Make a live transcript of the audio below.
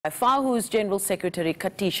FAWU's General Secretary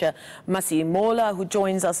Katisha Masimola, who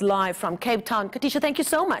joins us live from Cape Town. Katisha, thank you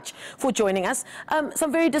so much for joining us.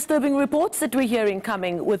 Some very disturbing reports that we're hearing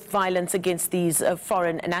coming with violence against these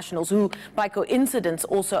foreign nationals who, by coincidence,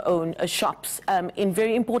 also own shops in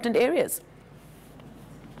very important areas.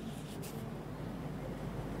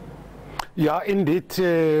 Yeah, indeed,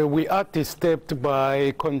 we are disturbed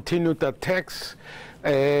by continued attacks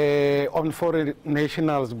on foreign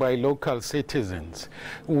nationals by local citizens.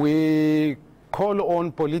 We call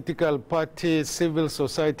on political parties, civil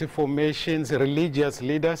society formations, religious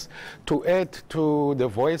leaders to add to the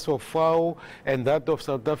voice of FAWU and that of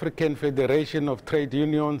South African Federation of Trade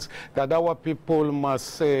Unions that our people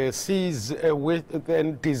must cease with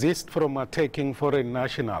and desist from attacking foreign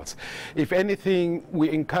nationals. If anything, we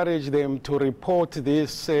encourage them to report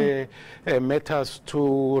these matters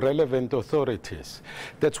to relevant authorities.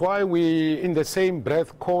 That's why we, in the same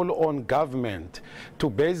breath, call on government to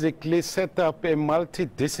basically set up a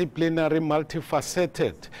multi-disciplinary,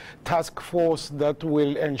 multifaceted task force that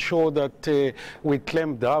will ensure that we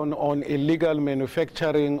clamp down on illegal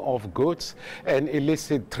manufacturing of goods and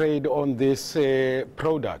illicit trade on these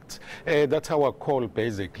products. That's our call,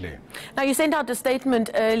 basically. Now, you sent out a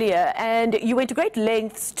statement earlier, and you went to great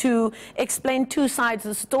lengths to explain two sides of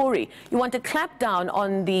the story. You want to clamp down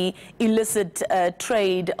on the illicit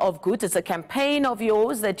trade of goods. It's a campaign of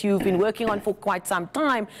yours that you've been working on for quite some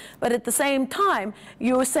time, but at the same time,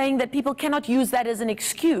 you're saying that people cannot use that as an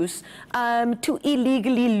excuse to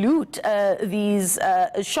illegally loot these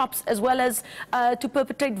shops, as well as to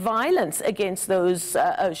perpetrate violence against those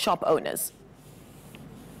shop owners.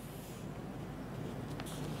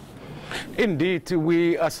 Indeed,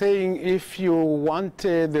 we are saying if you want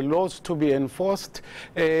the laws to be enforced,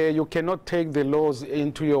 you cannot take the laws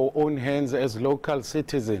into your own hands as local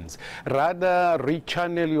citizens. Rather,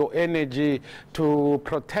 rechannel your energy to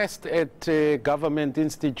protest at government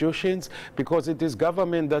institutions, because it is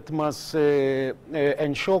government that must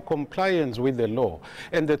ensure compliance with the law.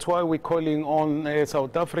 And that's why we're calling on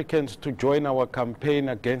South Africans to join our campaign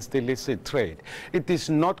against illicit trade. It is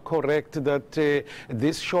not correct that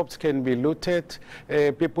these shops can be looted,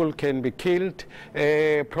 people can be killed,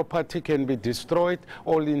 property can be destroyed,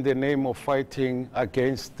 all in the name of fighting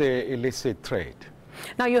against illicit trade.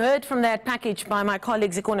 Now, you heard from that package by my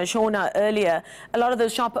colleague Zikona Shona earlier, a lot of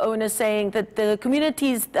those shop owners saying that the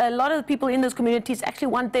communities, a lot of the people in those communities actually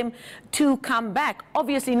want them to come back.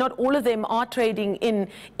 Obviously, not all of them are trading in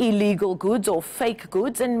illegal goods or fake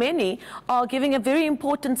goods, and many are giving a very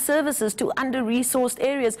important services to under-resourced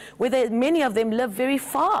areas where many of them live very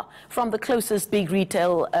far from the closest big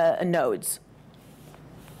retail nodes.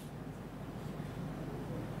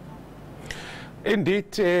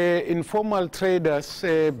 Indeed, informal traders,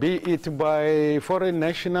 be it by foreign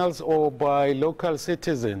nationals or by local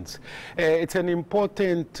citizens, it's an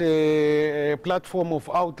important platform of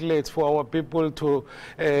outlets for our people to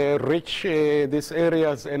reach these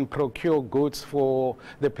areas and procure goods for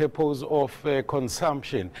the purpose of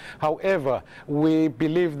consumption. However, we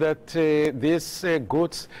believe that these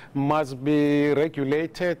goods must be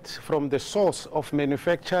regulated from the source of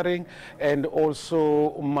manufacturing and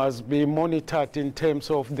also must be monitored in terms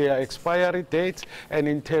of their expiry dates and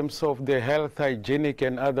in terms of the health, hygienic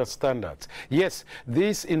and other standards. Yes,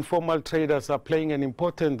 these informal traders are playing an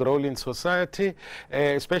important role in society,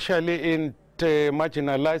 especially in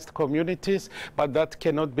marginalized communities, but that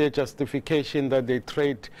cannot be a justification that they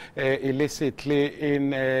trade illicitly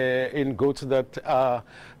in goods that are,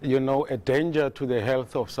 you know, a danger to the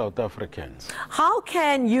health of South Africans. How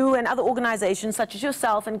can you and other organizations such as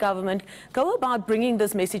yourself and government go about bringing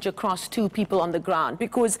this message across to people on the ground?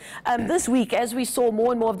 Because this week, as we saw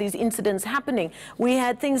more and more of these incidents happening, we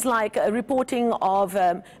had things like reporting of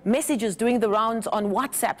messages doing the rounds on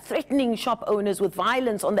WhatsApp threatening shop owners with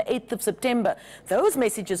violence on the 8th of September. Those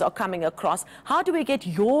messages are coming across. How do we get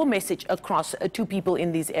your message across to people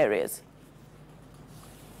in these areas?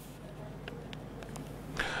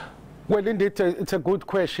 Well, indeed, it's a good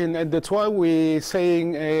question, and that's why we're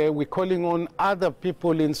saying we're calling on other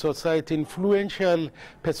people in society, influential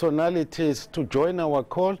personalities, to join our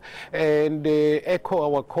call and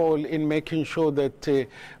echo our call in making sure that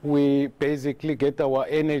we basically get our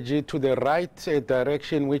energy to the right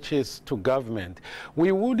direction, which is to government.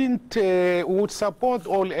 We would support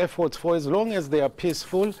all efforts for as long as they are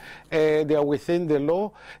peaceful, they are within the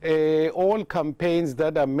law, all campaigns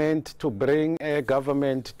that are meant to bring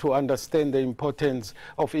government to understand understand the importance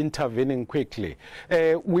of intervening quickly.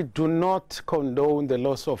 We do not condone the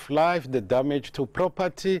loss of life, the damage to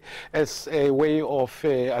property, as a way of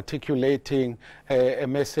articulating a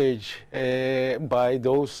message by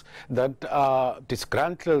those that are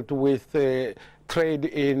disgruntled with trade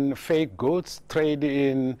in fake goods, trade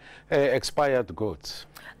in expired goods.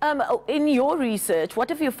 In your research, what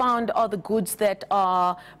have you found are the goods that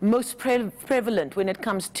are most prevalent when it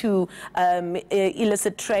comes to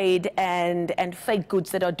illicit trade and fake goods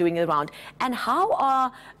that are doing around? And how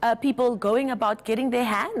are people going about getting their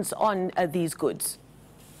hands on these goods?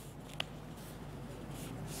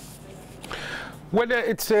 Well,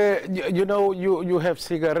 it's, you know, you have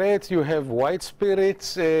cigarettes, you have white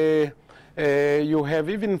spirits, you have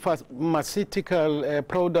even pharmaceutical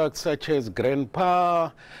products such as Grandpa.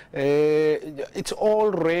 It's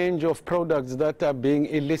all range of products that are being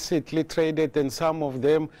illicitly traded, and some of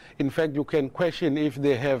them, in fact, you can question if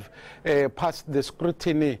they have passed the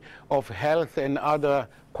scrutiny of health and other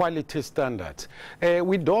quality standards.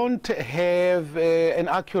 We don't have an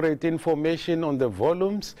accurate information on the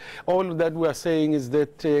volumes. All that we are saying is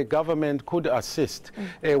that government could assist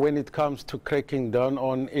when it comes to cracking down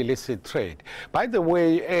on illicit trade. By the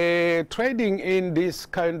way, trading in this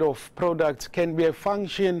kind of products can be a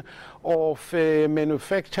function of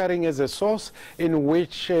manufacturing as a source, in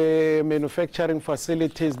which manufacturing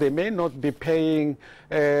facilities, they may not be paying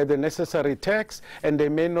the necessary tax, and they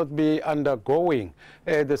may not be undergoing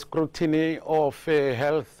the scrutiny of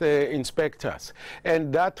health inspectors.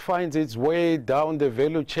 And that finds its way down the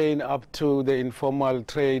value chain up to the informal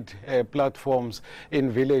trade platforms in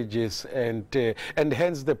villages, and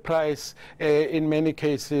hence the price in many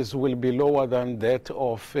cases will be lower than that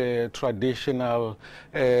of traditional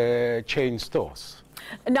chain stores.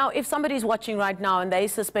 Now, if somebody's watching right now and they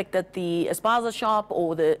suspect that the spaza shop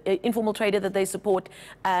or the informal trader that they support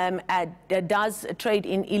does trade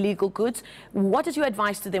in illegal goods, what is your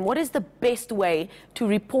advice to them? What is the best way to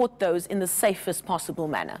report those in the safest possible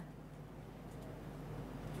manner?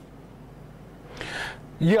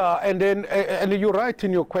 Yeah, and then and you're right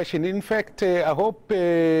in your question. In fact, I hope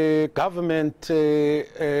government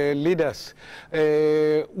leaders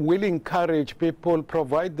will encourage people,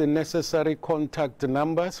 provide the necessary contact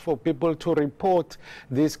numbers for people to report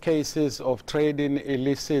these cases of trading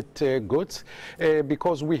illicit goods,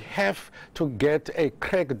 because we have to get a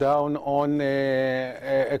crackdown on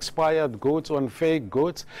expired goods, on fake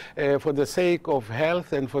goods, for the sake of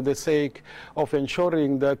health and for the sake of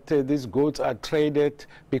ensuring that these goods are traded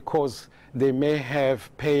because they may have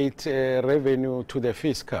paid revenue to the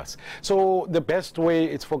fiscus. So the best way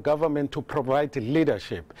is for government to provide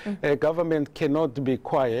leadership. Government cannot be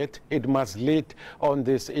quiet. It must lead on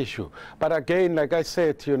this issue. But again, like I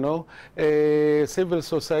said, you know, civil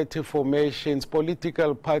society formations,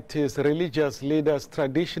 political parties, religious leaders,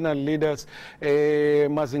 traditional leaders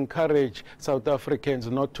must encourage South Africans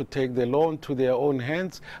not to take the law into their own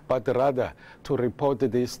hands, but rather to report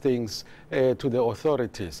these things to the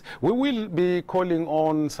authorities. We will be calling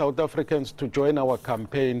on South Africans to join our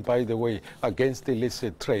campaign, by the way, against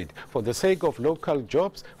illicit trade, for the sake of local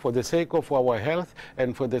jobs, for the sake of our health,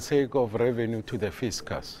 and for the sake of revenue to the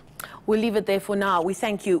fiscus. We'll leave it there for now. We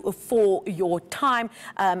thank you for your time.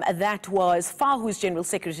 That was FAWU's General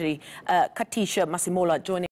Secretary, Katisha Masimola, joining